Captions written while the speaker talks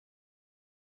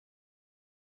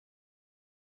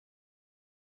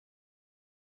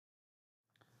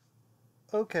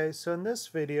Okay, so in this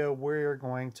video, we're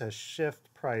going to shift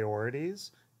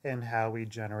priorities in how we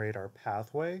generate our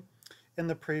pathway. In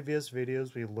the previous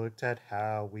videos, we looked at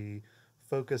how we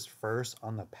focused first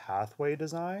on the pathway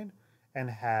design and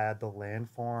had the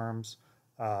landforms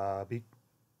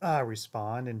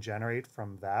respond and generate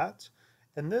from that.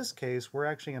 In this case, we're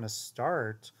actually going to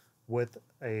start with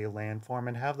a landform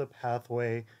and have the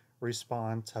pathway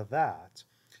respond to that.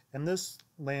 And this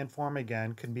landform,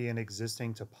 again, can be an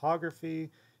existing topography.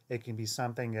 It can be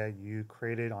something that you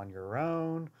created on your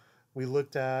own. We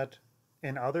looked at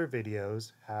in other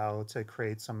videos how to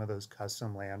create some of those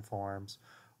custom landforms,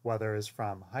 whether it's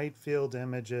from height field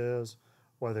images,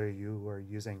 whether you were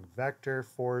using vector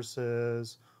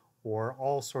forces, or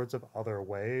all sorts of other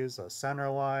ways, a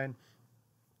centerline.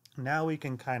 Now we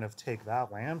can kind of take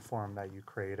that landform that you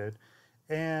created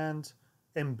and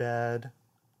embed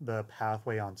the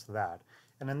pathway onto that.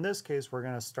 And in this case, we're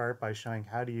going to start by showing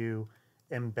how do you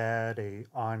embed a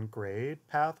on-grade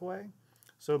pathway.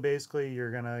 So basically,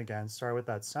 you're going to, again, start with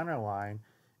that center line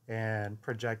and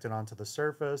project it onto the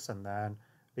surface and then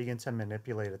begin to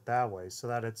manipulate it that way so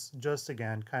that it's just,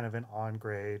 again, kind of an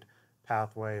on-grade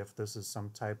pathway. If this is some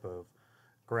type of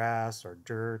grass or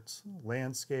dirt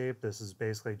landscape, this is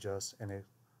basically just in a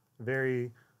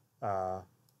very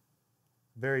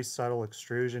very subtle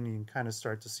extrusion. You can kind of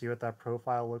start to see what that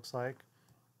profile looks like.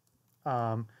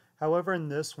 However, in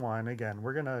this one, again,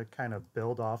 we're going to kind of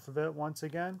build off of it once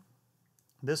again.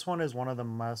 This one is one of the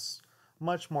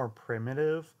much more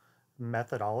primitive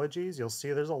methodologies. You'll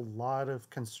see there's a lot of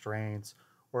constraints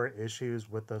or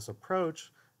issues with this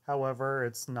approach. However,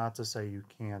 it's not to say you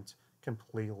can't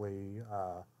completely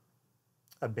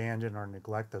abandon or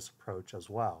neglect this approach as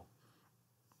well.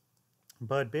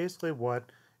 But basically what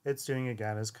it's doing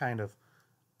again is kind of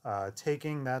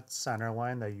taking that center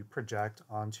line that you project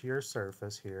onto your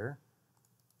surface here.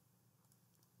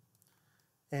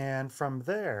 And from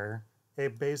there,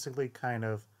 it basically kind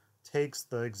of takes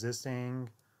the existing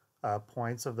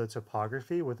points of the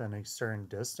topography within a certain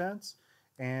distance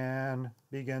and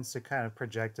begins to kind of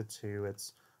project it to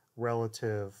its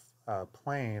relative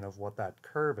plane of what that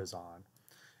curve is on.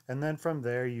 And then from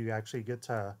there, you actually get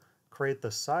to create the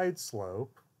side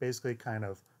slope, basically kind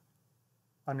of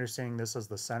understanding this as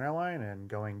the center line and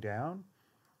going down.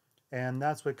 And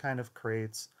that's what kind of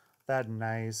creates that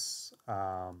nice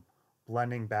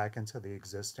blending back into the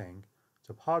existing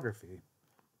topography.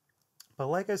 But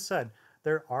like I said,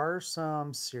 there are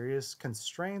some serious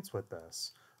constraints with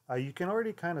this. You can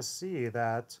already kind of see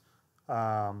that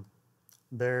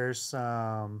there's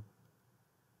some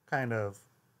kind of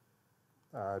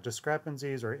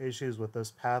discrepancies or issues with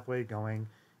this pathway going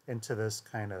into this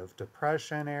kind of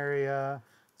depression area.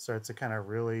 Starts to kind of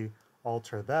really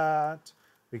alter that.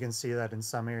 We can see that in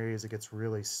some areas it gets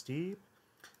really steep.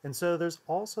 And so there's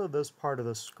also this part of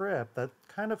the script that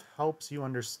kind of helps you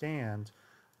understand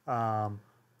the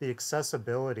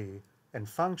accessibility and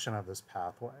function of this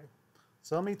pathway.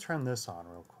 So let me turn this on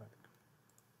real quick.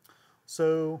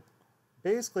 So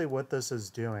basically what this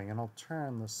is doing, and I'll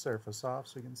turn the surface off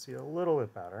so you can see a little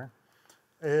bit better,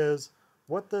 is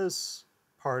what this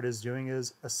part is doing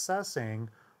is assessing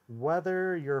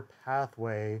whether your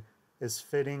pathway is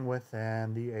fitting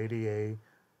within the ADA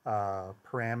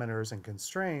parameters and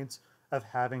constraints of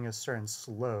having a certain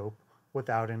slope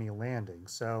without any landing.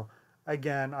 So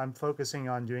again, I'm focusing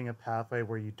on doing a pathway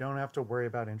where you don't have to worry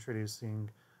about introducing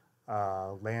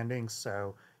landings.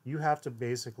 So you have to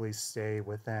basically stay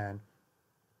within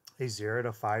a 0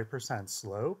 to 5%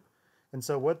 slope. And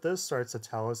so what this starts to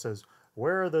tell us is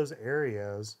where are those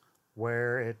areas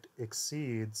where it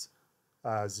exceeds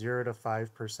 0 to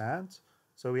 5%.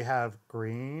 So we have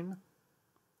green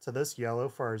to this yellow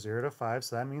for our 0 to 5,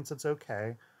 so that means it's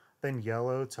okay. Then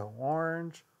yellow to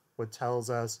orange, what tells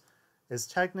us is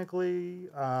technically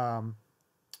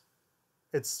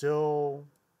it's still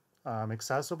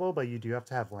accessible, but you do have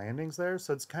to have landings there.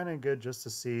 So it's kind of good just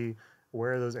to see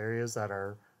where those areas that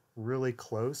are really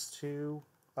close to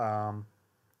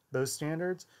those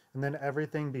standards. And then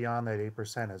everything beyond that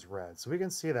 8% is red. So we can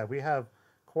see that we have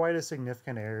quite a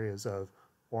significant areas of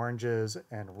oranges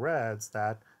and reds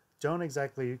that don't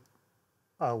exactly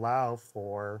allow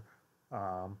for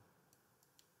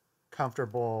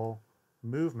comfortable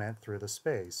movement through the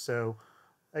space. So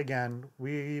again,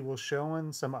 we will show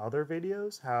in some other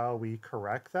videos how we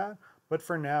correct that, but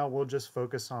for now we'll just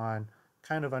focus on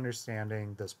kind of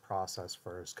understanding this process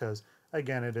first, because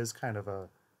again, it is kind of a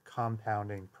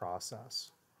compounding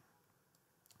process.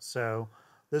 So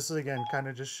this is again kind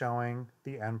of just showing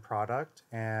the end product,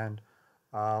 and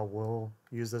we'll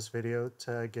use this video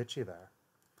to get you there.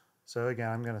 So again,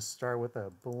 I'm going to start with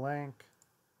a blank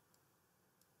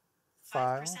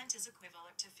file. 5% is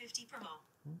equivalent to 50 per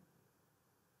mole.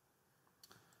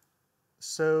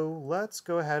 So let's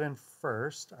go ahead and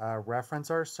first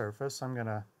reference our surface. I'm going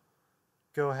to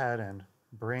go ahead and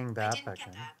bring that back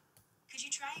in. That. Could you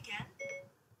try again?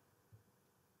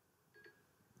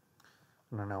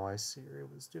 I don't know why Siri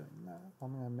was doing that.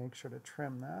 I'm going to make sure to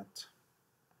trim that.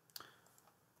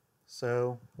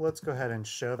 So let's go ahead and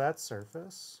show that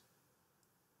surface.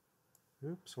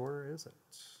 Oops, where is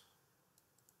it?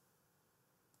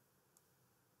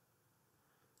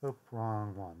 Oh,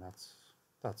 wrong one. That's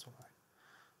why. I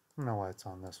don't know why it's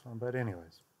on this one, but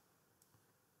anyways.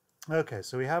 Okay,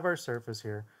 so we have our surface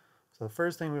here. So the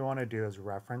first thing we want to do is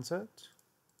reference it.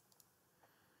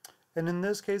 And in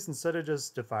this case, instead of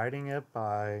just dividing it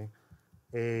by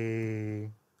a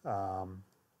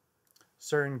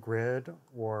certain grid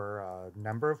or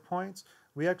number of points,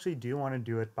 we actually do want to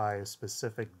do it by a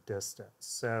specific distance.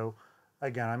 So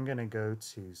again, I'm going to go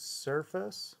to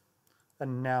Surface,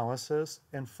 Analysis,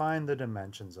 and find the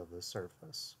dimensions of the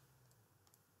surface.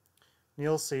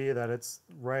 You'll see that it's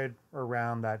right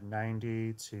around that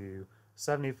 90 to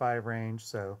 75 range.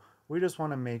 So we just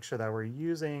want to make sure that we're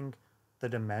using the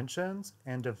dimensions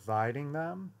and dividing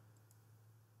them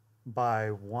by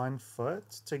 1 foot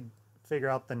to figure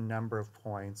out the number of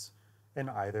points in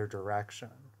either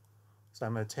direction. So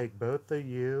I'm going to take both the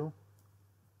U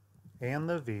and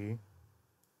the V,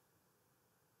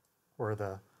 or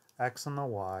the X and the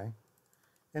Y,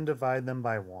 and divide them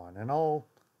by 1. And I'll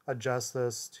adjust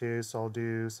this too, so I'll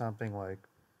do something like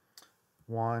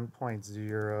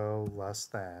 1.0 less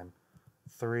than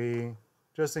 3,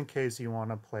 just in case you want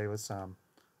to play with some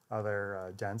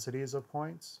other densities of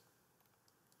points.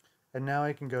 And now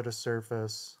I can go to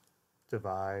Surface,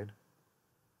 Divide,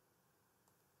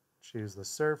 choose the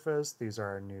surface. These are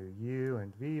our new U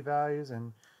and V values,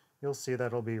 and you'll see that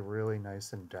it'll be really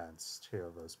nice and dense too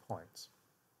of those points.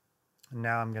 And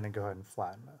now I'm going to go ahead and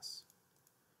flatten this.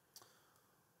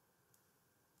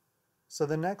 So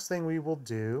the next thing we will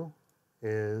do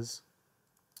is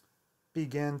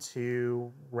begin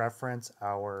to reference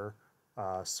our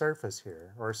surface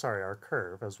here, or sorry, our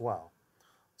curve as well.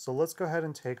 So let's go ahead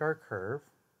and take our curve.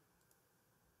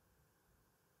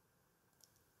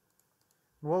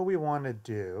 What we want to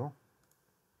do,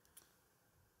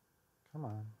 come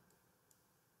on.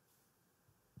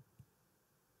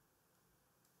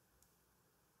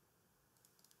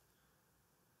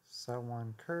 Set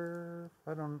one curve.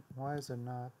 Why is it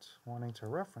not wanting to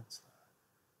reference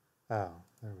that? Oh,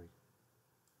 there we go.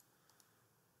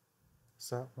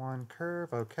 Set one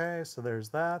curve. Okay, so there's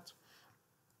that.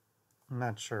 I'm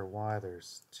not sure why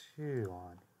there's 2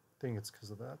 on. I think it's because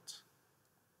of that.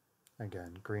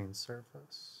 Again, green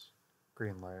surface,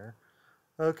 green layer.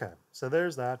 Okay, so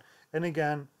there's that. And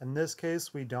again, in this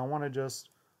case, we don't want to just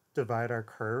divide our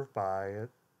curve by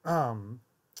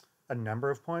a number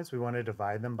of points. We want to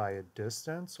divide them by a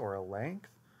distance or a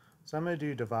length. So I'm going to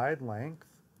do divide length.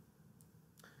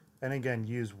 And again,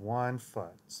 use 1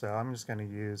 foot. So I'm just going to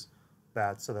use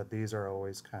that so that these are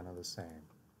always kind of the same.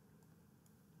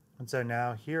 And so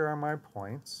now here are my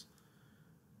points.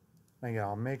 Again,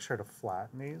 I'll make sure to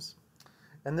flatten these.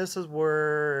 And this is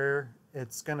where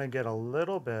it's going to get a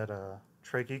little bit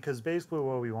tricky, because basically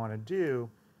what we want to do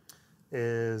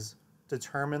is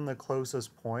determine the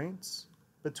closest points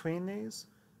between these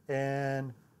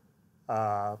and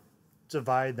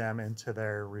divide them into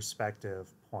their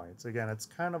respective points. Again, it's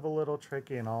kind of a little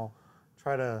tricky, and I'll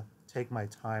try to take my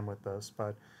time with this,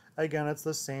 but again, it's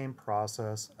the same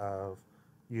process of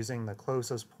using the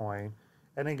closest point.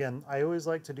 And again, I always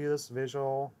like to do this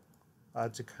visual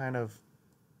to kind of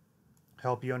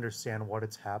help you understand what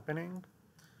it's happening,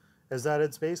 is that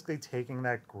it's basically taking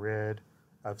that grid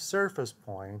of surface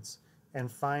points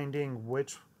and finding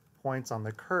which points on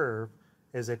the curve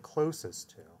is it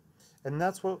closest to. And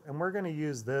that's what, and we're going to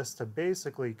use this to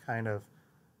basically kind of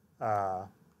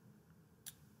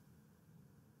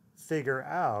figure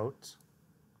out.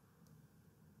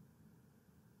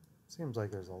 Seems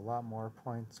like there's a lot more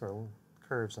points or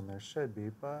curves than there should be,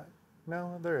 but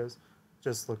no, there is.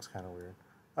 Just looks kind of weird.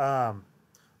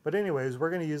 But anyways,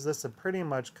 we're going to use this to pretty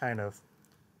much kind of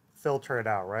filter it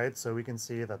out, right? So we can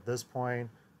see that this point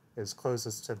is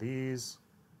closest to these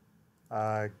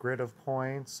grid of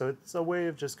points. So it's a way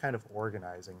of just kind of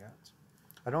organizing it.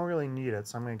 I don't really need it,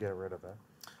 so I'm going to get rid of it.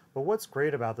 But what's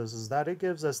great about this is that it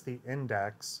gives us the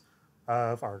index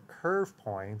of our curve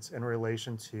points in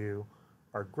relation to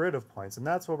our grid of points. And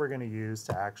that's what we're going to use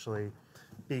to actually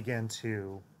begin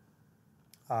to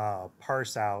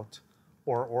parse out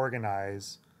or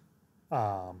organize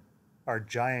our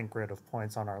giant grid of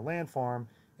points on our landform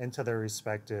into their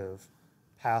respective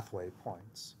pathway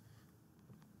points.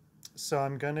 So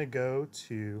I'm going to go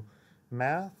to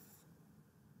Math,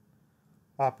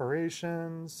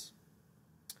 Operations,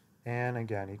 and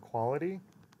again, Equality.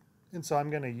 And so I'm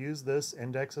going to use this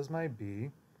index as my B.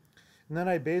 And then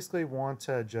I basically want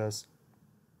to just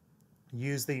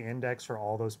use the index for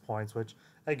all those points, which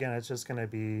again, it's just going to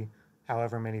be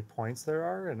however many points there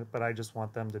are, but I just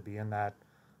want them to be in that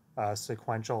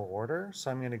sequential order.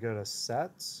 So I'm going to go to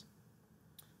Sets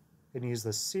and use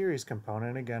the Series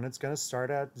component. Again, it's going to start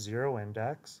at 0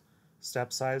 index,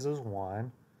 step size is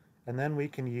 1, and then we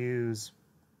can use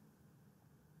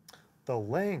the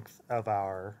length of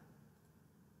our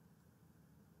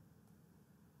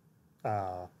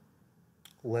uh,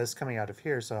 list coming out of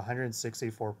here, so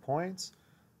 164 points,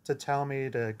 to tell me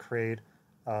to create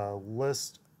a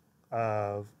list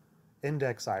of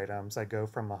index items that go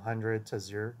from 100 to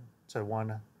 0 to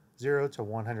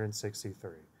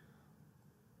 163.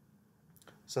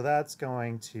 So that's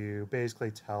going to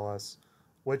basically tell us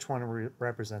which one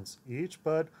represents each,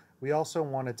 but we also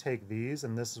want to take these,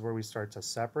 and this is where we start to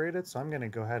separate it. So I'm going to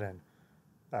go ahead and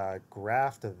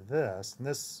graft this, and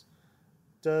this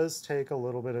does take a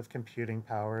little bit of computing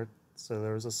power, so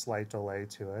there's a slight delay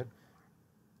to it.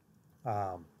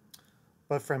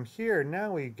 But from here,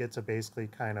 now we get to basically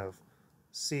kind of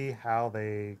see how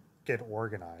they get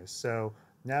organized. So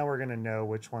now we're going to know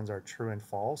which ones are true and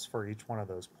false for each one of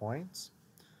those points.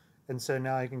 And so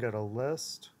now I can go to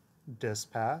List,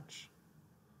 Dispatch.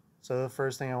 So the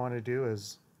first thing I want to do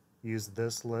is use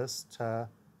this list to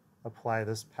apply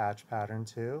this patch pattern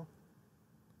to.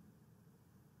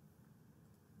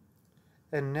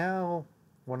 And now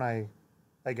when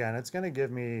again, it's going to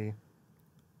give me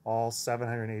all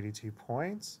 782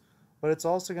 points, but it's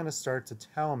also going to start to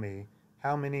tell me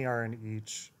how many are in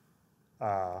each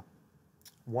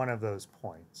one of those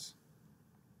points.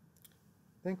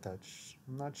 I think that's,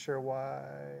 I'm not sure why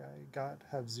I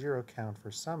have 0 count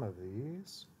for some of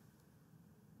these.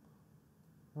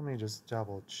 Let me just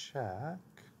double check.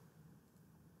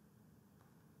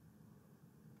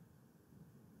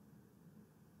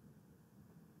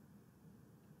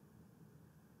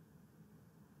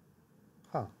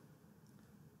 Huh.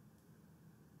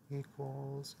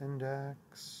 Equals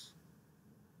index.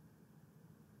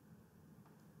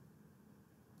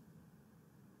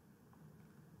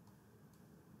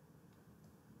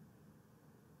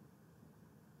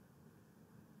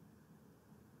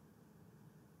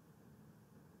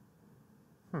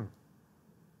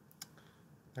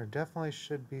 There definitely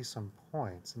should be some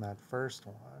points in that first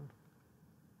one.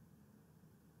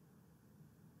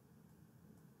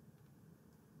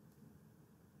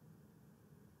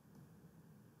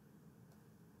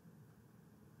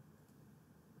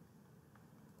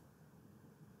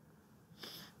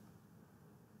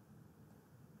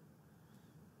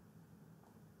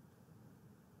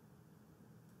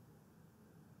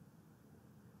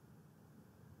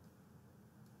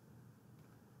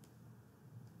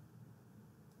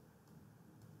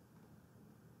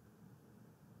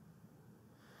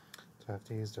 So I have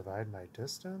to use divide by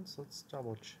distance? Let's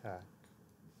double check.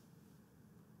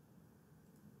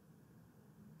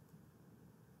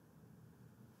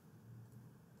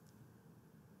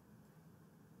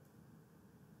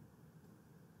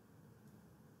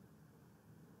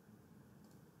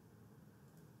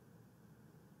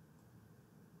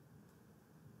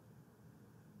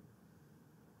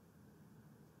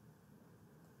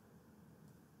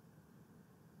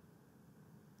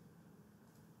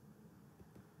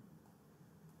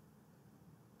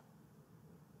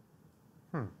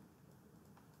 Hmm.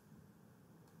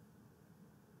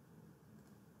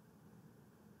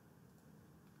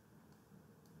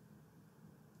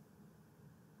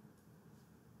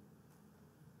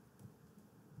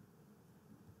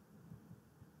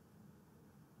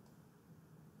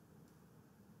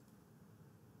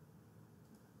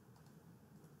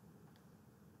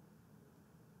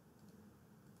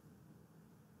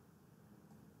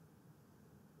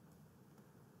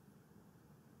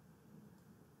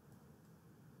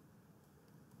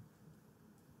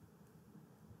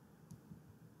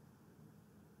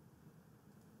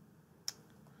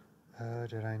 Oh,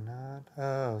 did I not?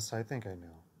 Oh, so I think I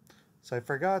know. So I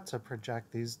forgot to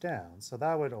project these down, so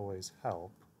that would always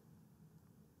help.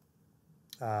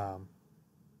 Um,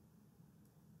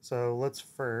 so let's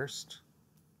first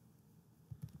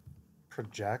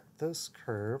project this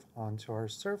curve onto our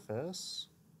surface.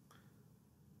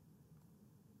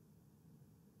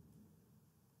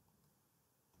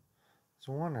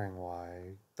 I was wondering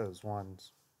why those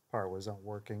ones part wasn't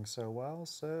working so well,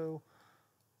 so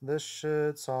this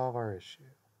should solve our issue.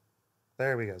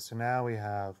 There we go. So now we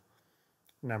have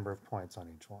number of points on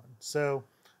each one. So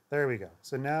there we go.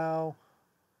 So now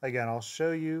again, I'll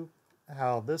show you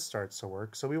how this starts to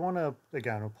work. So we want to,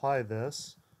 again, apply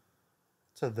this,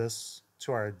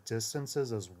 to our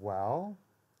distances as well.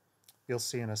 You'll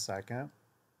see in a second.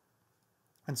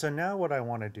 And so now what I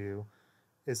want to do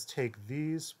is take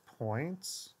these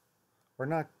points, or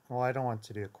not, well, I don't want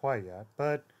to do it quite yet,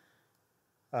 but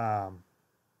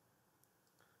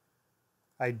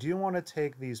I do want to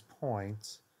take these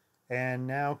points and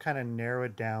now kind of narrow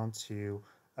it down to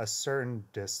a certain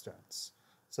distance.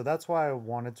 So that's why I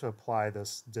wanted to apply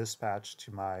this dispatch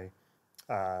to my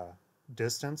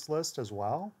distance list as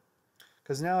well,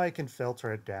 because now I can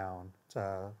filter it down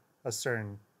to a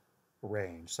certain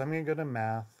range. So I'm going to go to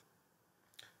Math,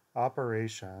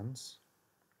 Operations,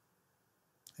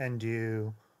 and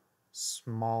do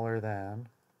smaller than.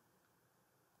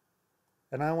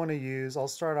 And I want to use, I'll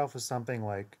start off with something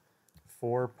like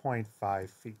 4.5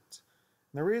 feet.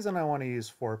 And the reason I want to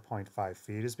use 4.5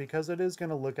 feet is because it is going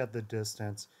to look at the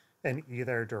distance in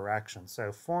either direction. So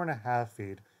 4.5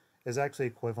 feet is actually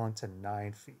equivalent to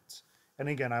 9 feet. And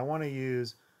again, I want to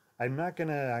use, I'm not going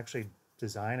to actually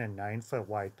design a 9-foot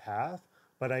wide path,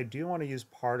 but I do want to use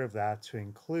part of that to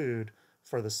include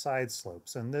for the side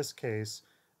slopes. In this case,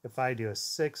 if I do a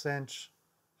 6-inch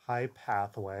high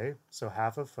pathway, so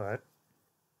half a foot,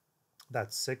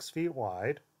 that's 6 feet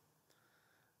wide.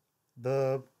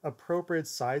 The appropriate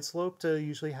side slope to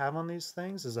usually have on these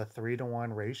things is a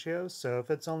 3-to-1 ratio. So if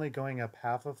it's only going up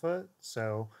half a foot,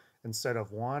 so instead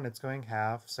of 1, it's going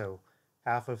half. So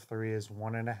half of 3 is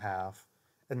 1.5.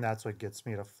 And that's what gets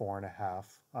me to 4.5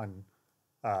 on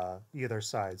either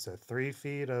side. So 3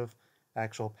 feet of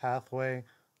actual pathway,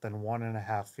 then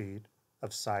 1.5 feet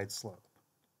of side slope.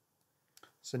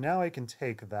 So now I can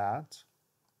take that.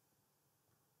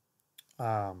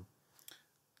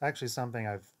 Actually, something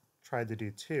I've tried to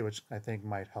do too, which I think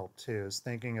might help too, is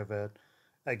thinking of it,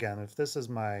 again, if this is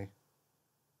the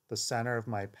center of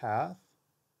my path,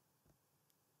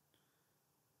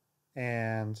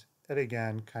 and it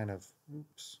again kind of,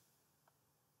 oops,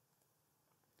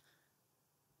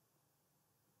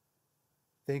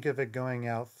 think of it going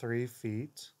out 3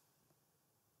 feet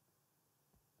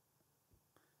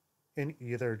in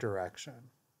either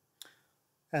direction.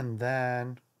 And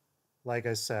then, like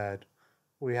I said,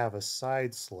 we have a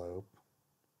side slope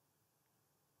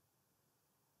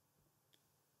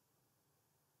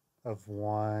of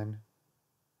 1.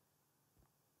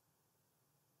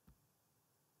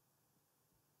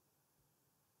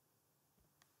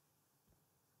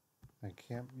 I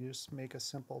can't just make a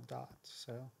simple dot,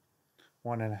 so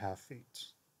 1.5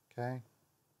 feet, okay?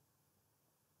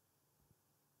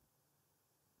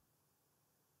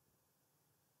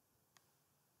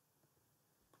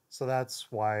 So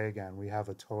that's why, again, we have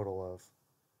a total of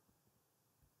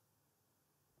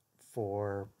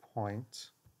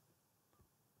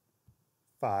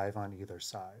 4.5 on either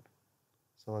side.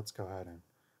 So let's go ahead and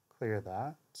clear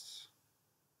that.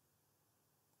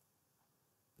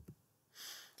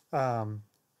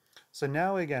 So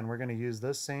now again, we're going to use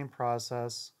this same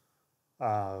process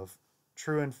of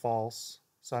true and false.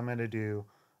 So I'm going to do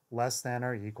less than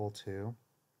or equal to,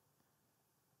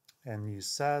 and use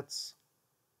sets,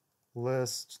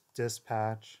 list,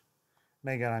 dispatch.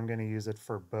 And again, I'm going to use it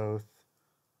for both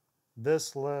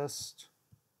this list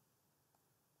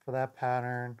for that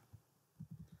pattern,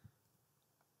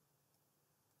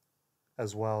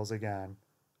 as well as, again,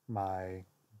 my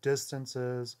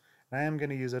distances. And I am going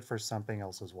to use it for something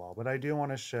else as well. But I do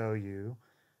want to show you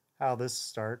how this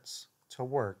starts to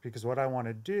work, because what I want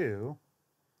to do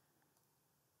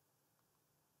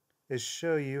is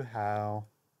show you how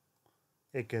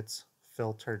it gets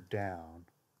filtered down.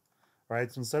 Right?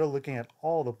 So instead of looking at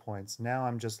all the points, now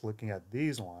I'm just looking at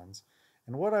these ones.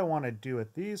 And what I want to do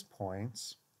at these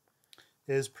points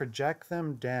is project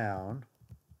them down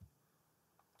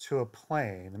to a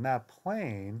plane. And that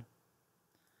plane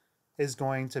is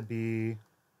going to be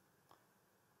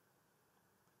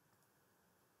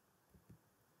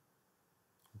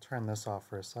turn this off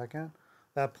for a second.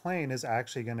 That plane is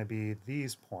actually going to be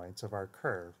these points of our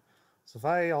curve. So if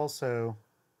I also,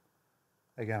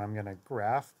 again, I'm going to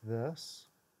graph this,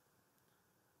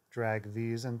 drag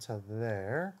these into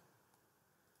there.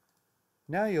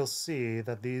 Now you'll see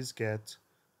that these get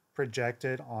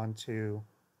projected onto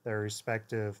their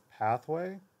respective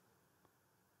pathway.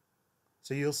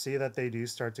 So you'll see that they do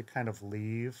start to kind of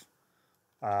leave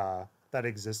that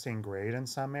existing grade in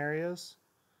some areas.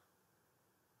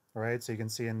 All right, so you can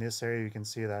see in this area, you can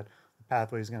see that the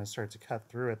pathway is going to start to cut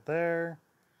through it there.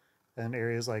 And in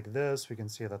areas like this, we can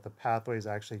see that the pathway is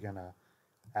actually going to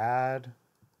add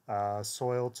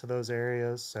soil to those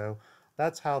areas. So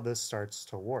that's how this starts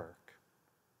to work.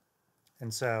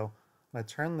 And so I'm going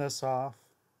to turn this off.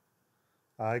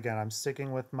 Again, I'm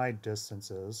sticking with my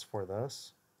distances for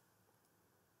this,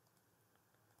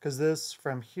 because this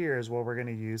from here is what we're going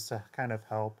to use to kind of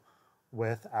help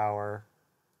with our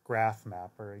graph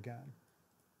mapper again.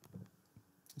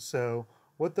 So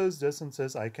with those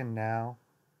distances, I can now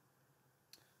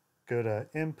go to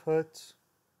Input,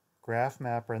 Graph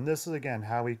Mapper, and this is again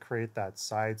how we create that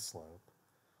side slope.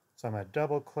 So I'm going to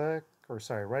double click, or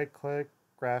sorry, right click,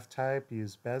 graph type,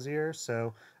 use Bezier.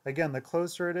 So again, the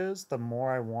closer it is, the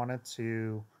more I want it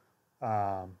to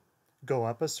go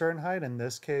up a certain height. In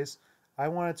this case, I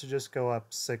want it to just go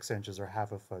up 6 inches or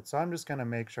half a foot. So I'm just going to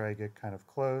make sure I get kind of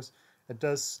close. It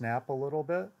does snap a little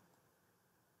bit.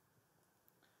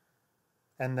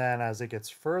 And then as it gets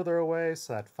further away,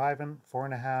 so that 5 and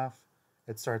 4.5,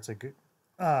 it starts to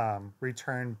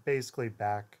return basically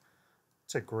back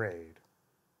to grade.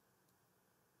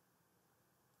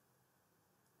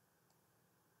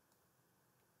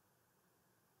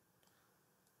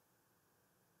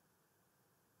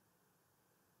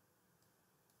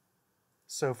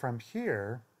 So from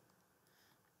here,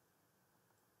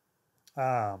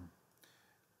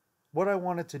 what I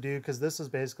wanted to do, because this is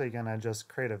basically going to just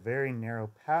create a very narrow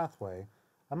pathway,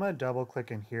 I'm going to double click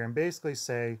in here and basically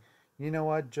say, you know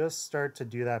what, just start to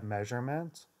do that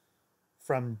measurement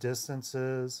from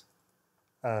distances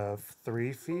of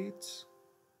 3 feet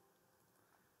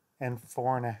and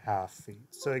 4.5 feet.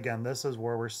 So again, this is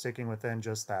where we're sticking within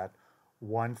just that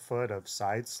 1 foot of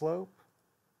side slope.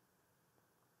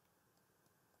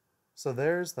 So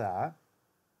there's that.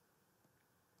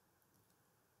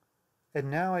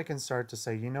 And now I can start to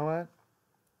say, you know what?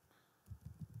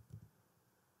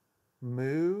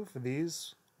 Move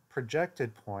these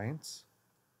projected points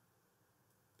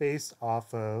based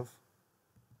off of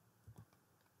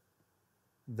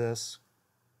this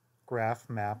graph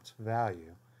mapped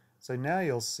value. So now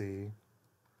you'll see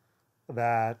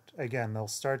that, again, they'll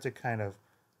start to kind of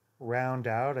round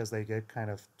out as they get kind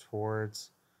of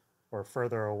towards or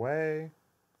further away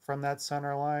from that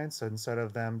center line. So instead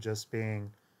of them just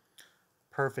being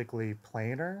perfectly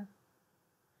planar,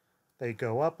 they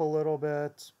go up a little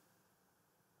bit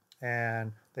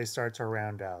and they start to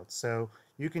round out. So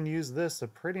you can use this to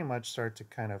pretty much start to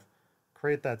kind of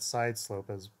create that side slope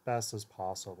as best as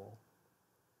possible.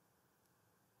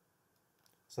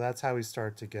 So that's how we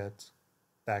start to get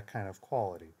that kind of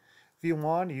quality. If you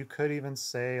want, you could even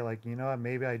say, like, you know what,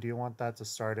 maybe I do want that to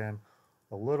start in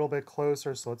a little bit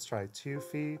closer. So let's try 2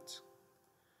 feet.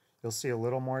 You'll see a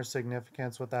little more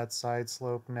significance with that side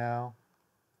slope now.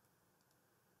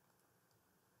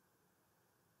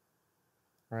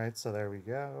 Right, so there we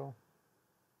go.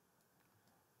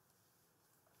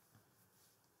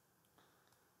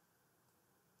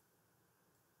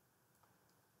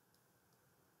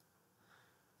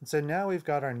 And so now we've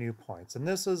got our new points. And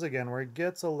this is, again, where it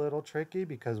gets a little tricky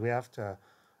because we have to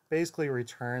basically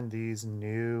return these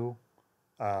new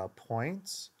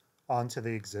points onto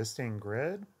the existing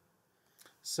grid.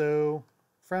 So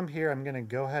from here, I'm going to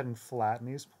go ahead and flatten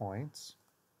these points.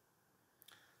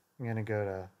 I'm going to go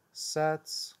to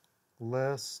Sets,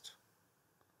 List,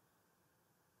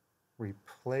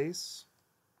 Replace.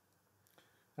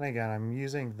 And again, I'm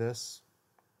using this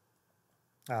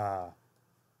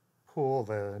pool,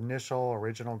 the initial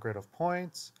original grid of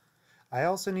points. I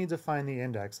also need to find the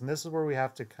index, and this is where we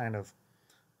have to kind of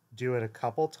do it a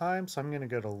couple times. So I'm going to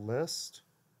go to List,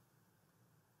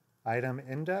 Item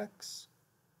Index,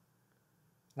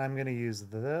 and I'm going to use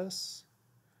this.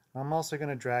 I'm also going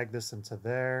to drag this into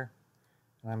there,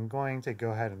 and I'm going to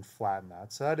go ahead and flatten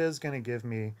that. So that is going to give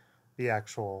me the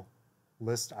actual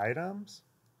list items.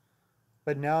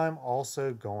 But now I'm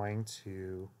also going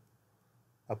to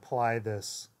apply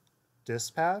this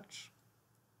dispatch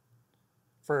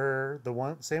for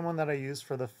the same one that I used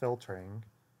for the filtering.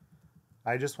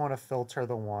 I just want to filter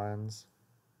the ones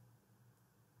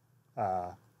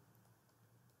that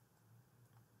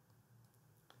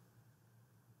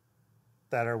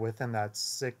are within that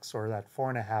 6 or that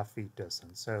 4.5 feet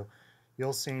distance. So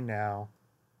you'll see now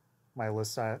my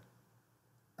list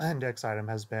index item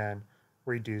has been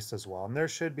reduced as well. And there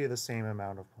should be the same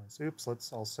amount of points. Oops,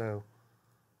 let's also,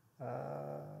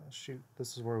 shoot,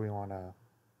 this is where we want to,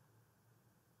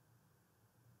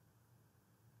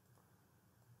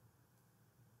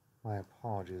 my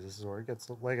apologies, this is where it gets,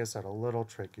 like I said, a little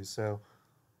tricky. So,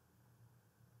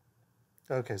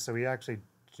 okay, so we actually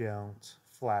don't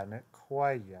flatten it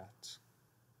quite yet.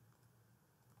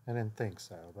 I didn't think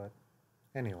so, but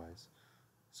anyways.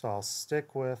 So I'll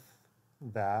stick with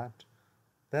that.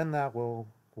 Then that will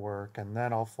work, and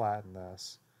then I'll flatten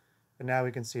this. And now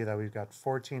we can see that we've got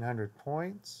 1,400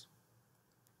 points.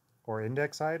 or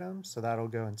index items. So that'll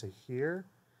go into here.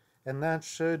 And that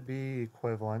should be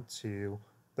equivalent to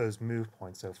those move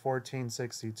points. So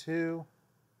 1462,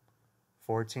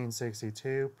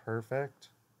 1462, perfect.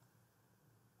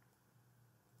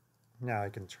 Now I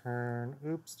can turn,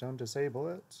 oops, don't disable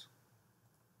it.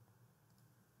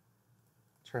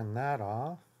 Turn that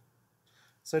off.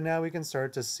 So now we can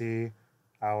start to see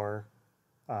our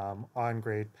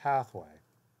on-grade pathway.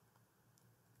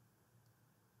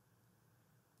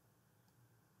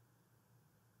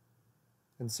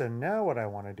 And so now what I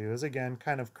want to do is, again,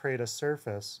 kind of create a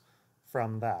surface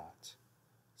from that.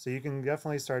 So you can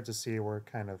definitely start to see where it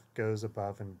kind of goes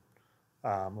above and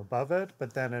above it,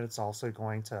 but then it's also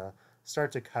going to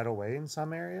start to cut away in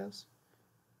some areas.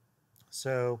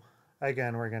 So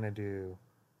again, we're going to do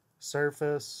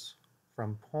surface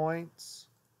from points.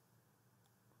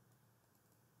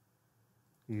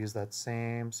 Use that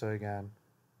same, so again,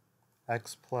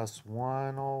 x plus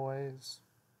 1 always.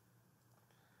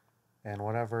 And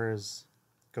whatever is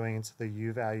going into the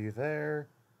u value there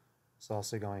is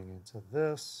also going into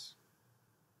this.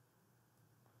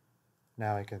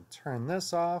 Now I can turn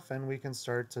this off and we can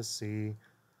start to see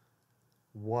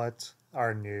what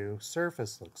our new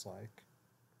surface looks like.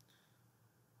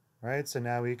 Right, so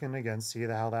now we can again see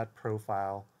how that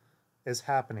profile is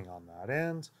happening on that.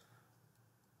 And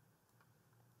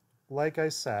like I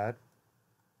said,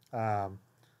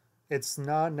 it's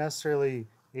not necessarily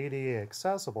ADA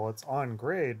accessible, it's on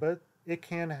grade, but it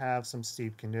can have some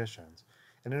steep conditions.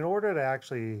 And in order to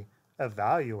actually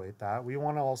evaluate that, we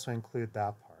want to also include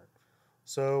that part.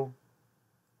 So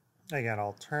again,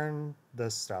 I'll turn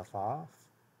this stuff off.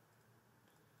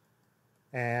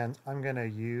 And I'm going to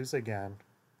use, again,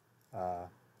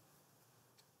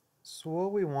 so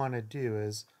what we want to do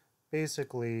is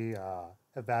basically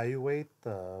evaluate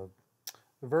the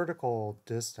vertical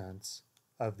distance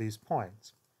of these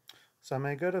points. So I'm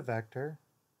going to go to vector,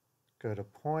 go to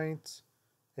point,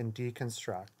 and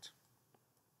deconstruct.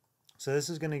 So this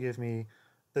is going to give me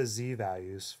the z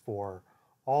values for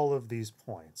all of these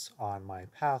points on my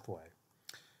pathway.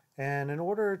 And in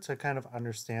order to kind of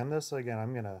understand this, again,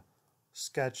 I'm going to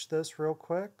sketch this real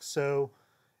quick. So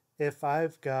if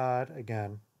I've got,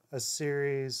 again, a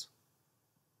series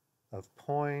of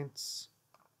points,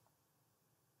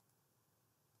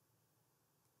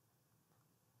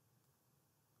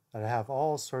 that have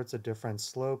all sorts of different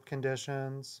slope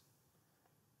conditions.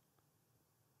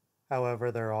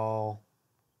 However, they're all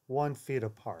 1 feet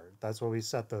apart. That's what we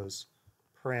set those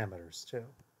parameters to.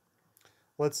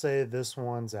 Let's say this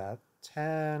one's at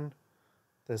 10,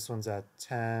 this one's at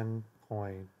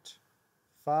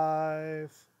 10.5,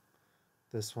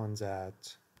 this one's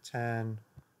at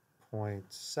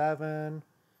 10.7.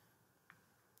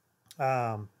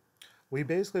 We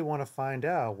basically want to find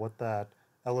out what that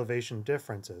elevation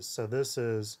difference is. So this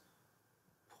is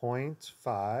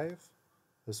 0.5,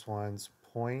 this one's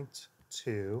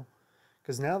 0.2,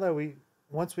 because now that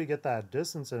once we get that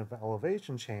distance of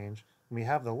elevation change, and we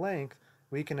have the length,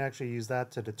 we can actually use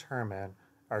that to determine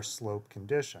our slope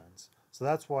conditions. So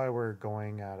that's why we're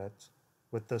going at it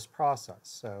with this process.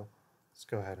 So let's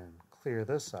go ahead and clear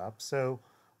this up. So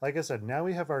like I said, now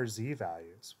we have our z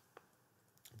values,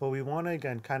 but we want to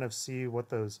again kind of see what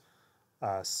those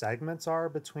segments are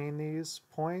between these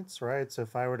points, right? So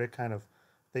if I were to kind of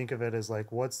think of it as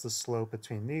like, what's the slope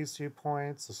between these 2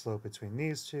 points, the slope between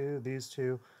these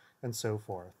two, and so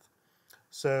forth.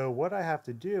 So what I have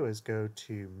to do is go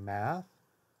to math,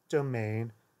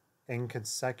 domain, and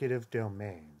consecutive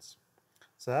domains.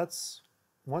 So that's,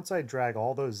 once I drag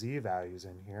all those z values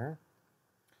in here,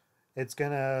 it's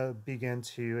gonna begin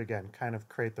to, again, kind of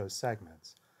create those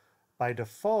segments. By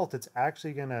default, it's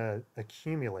actually gonna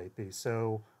accumulate these.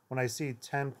 So when I see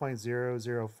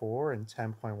 10.004 and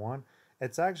 10.1,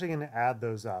 it's actually going to add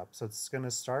those up. So it's going to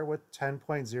start with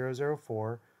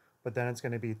 10.004, but then it's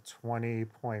going to be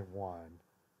 20.1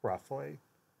 roughly.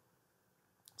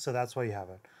 So that's why you have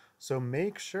it. So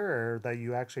make sure that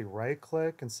you actually right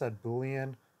click and set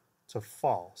Boolean to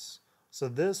false. So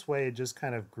this way it just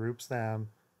kind of groups them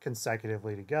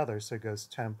consecutively together. So it goes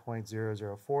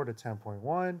 10.004 to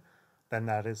 10.1, then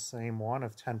that is same one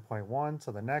of 10.1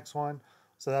 to the next one.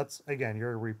 So that's, again,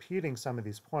 you're repeating some of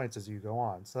these points as you go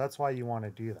on. So that's why you want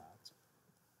to do that.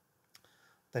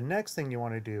 The next thing you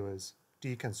want to do is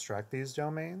deconstruct these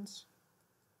domains.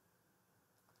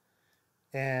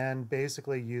 And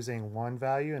basically using one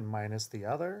value and minus the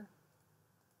other.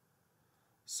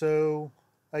 So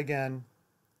again,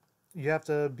 you have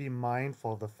to be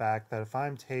mindful of the fact that if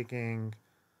I'm taking,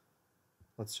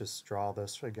 let's just draw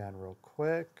this again real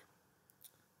quick,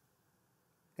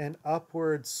 an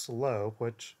upward slope,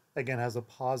 which again has a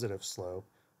positive slope,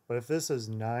 But if this is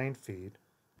 9 feet,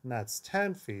 and that's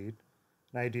 10 feet,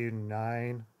 and I do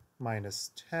 9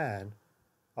 minus 10,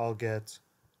 I'll get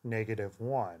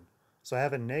 -1. So I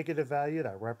have a negative value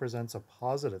that represents a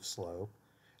positive slope.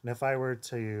 And if I were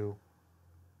to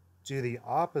do the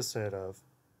opposite of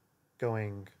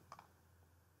going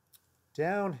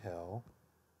downhill,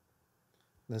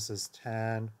 this is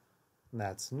 10, and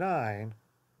that's 9.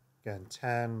 Again,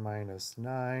 10 minus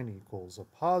 9 equals a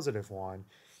 +1,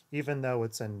 even though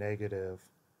it's a negative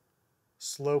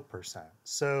slope percent.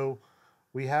 So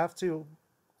we have to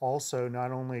also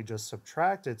not only just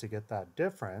subtract it to get that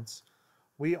difference,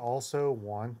 we also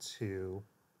want to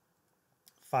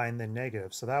find the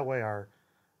negative. So that way our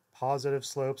positive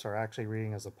slopes are actually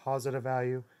reading as a positive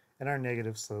value, and our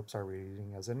negative slopes are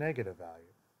reading as a negative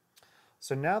value.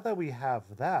 So now that we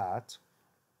have that,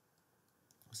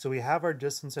 so we have our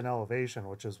distance and elevation,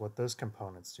 which is what this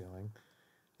component's doing,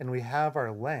 and we have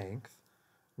our length.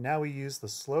 Now we use the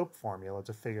slope formula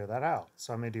to figure that out.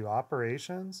 So I'm going to do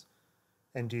operations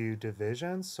and do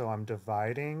divisions. So I'm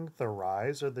dividing the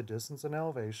rise, or the distance and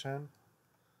elevation,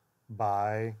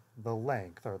 by the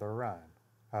length, or the run,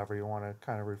 however you want to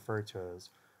kind of refer to it as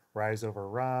rise over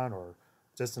run, or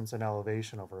distance and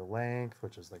elevation over length,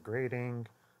 which is the grading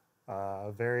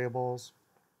variables.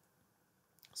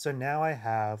 So now I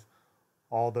have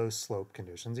all those slope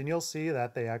conditions, and you'll see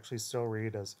that they actually still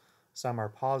read as some are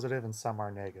positive and some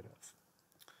are negative.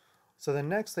 So the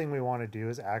next thing we want to do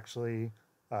is actually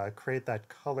create that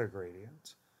color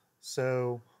gradient.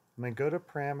 So I'm going to go to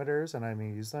parameters, and I'm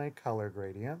going to use my color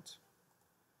gradient.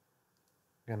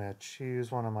 I'm going to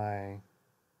choose one of my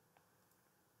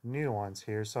new ones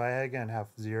here. So I again have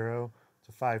 0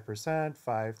 to 5%,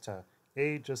 5 to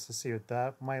 8, just to see what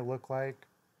that might look like.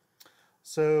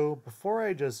 So before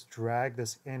I just drag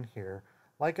this in here,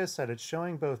 like I said, it's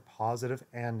showing both positive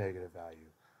and negative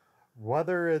value.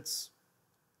 Whether it's,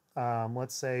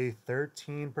 let's say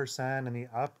 13% in the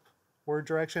upward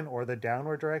direction or the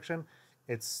downward direction,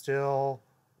 it's still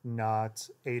not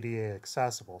ADA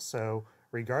accessible. So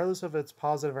regardless of it's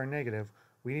positive or negative,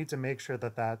 we need to make sure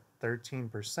that that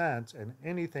 13% and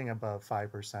anything above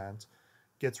 5%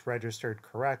 gets registered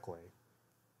correctly.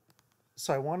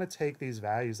 So I want to take these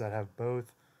values that have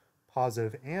both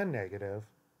positive and negative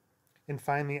and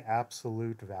find the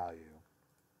absolute value.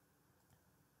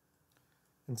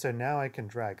 And so now I can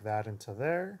drag that into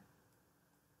there.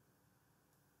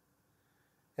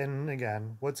 And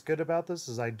again, what's good about this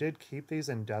is I did keep these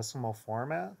in decimal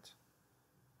format.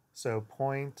 So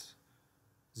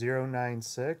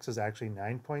 0.096 is actually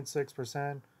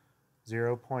 9.6%,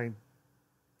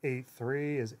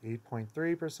 0.83 is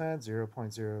 8.3%,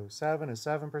 0.07 is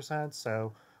 7%.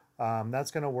 So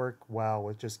that's going to work well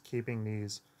with just keeping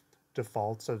these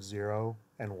defaults of 0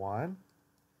 and 1.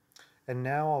 And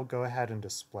now I'll go ahead and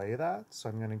display that. So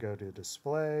I'm going to go to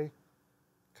display,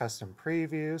 custom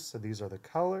preview. So these are the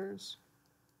colors.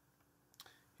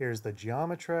 Here's the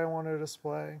geometry I want to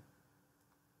display.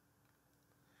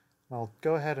 I'll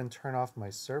go ahead and turn off my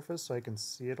surface so I can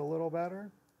see it a little better.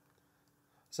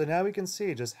 So now we can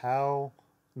see just how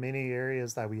many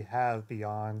areas that we have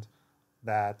beyond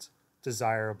that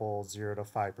desirable 0 to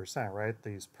 5%, right?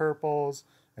 These purples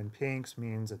and pinks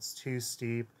means it's too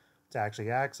steep to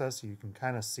actually access. You can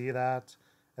kind of see that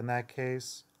in that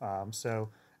case. So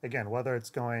again, whether it's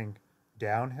going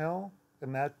downhill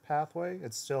in that pathway,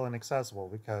 it's still inaccessible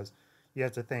because you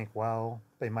have to think, well,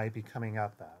 they might be coming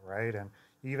up that, right? And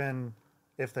even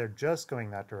if they're just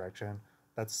going that direction,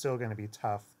 that's still going to be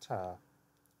tough to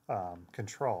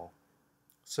control.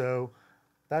 So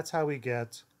that's how we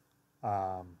get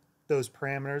those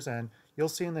parameters, and you'll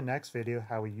see in the next video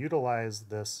how we utilize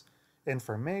this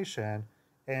information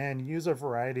and use a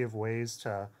variety of ways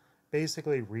to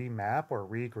basically remap or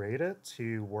regrade it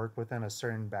to work within a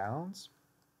certain bounds.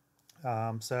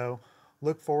 So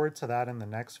look forward to that in the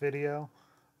next video.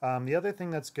 The other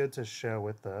thing that's good to show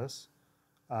with this,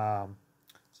 so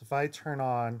if I turn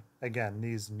on, again,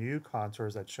 these new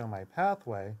contours that show my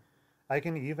pathway, I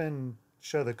can even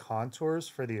show the contours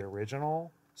for the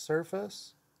original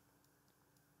surface.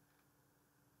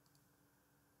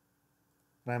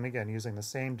 And I'm again using the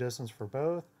same distance for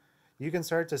both. You can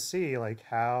start to see like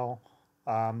how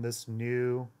this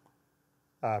new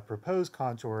proposed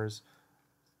contours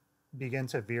begin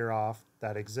to veer off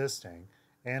that existing.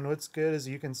 And what's good is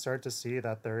you can start to see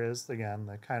that there is, again,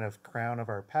 the kind of crown of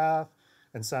our path.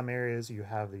 In some areas you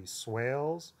have these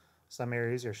swales. Some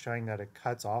areas you're showing that it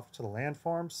cuts off to the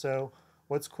landform. So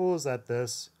what's cool is that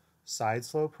this side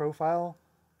slope profile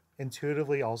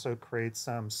intuitively also creates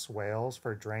some swales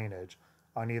for drainage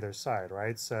on either side,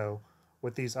 right? So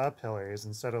with these uphill areas,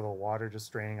 instead of the water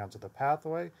just draining onto the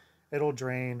pathway, it'll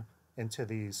drain into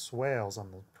these swales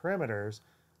on the perimeters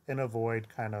and avoid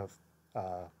kind of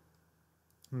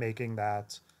making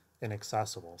that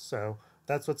inaccessible. So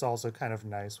that's what's also kind of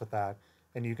nice with that.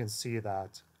 And you can see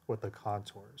that with the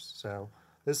contours. So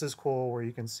this is cool where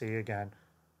you can see again,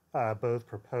 both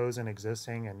proposed and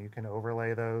existing, and you can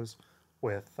overlay those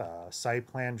with site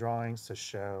plan drawings to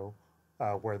show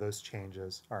where those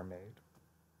changes are made.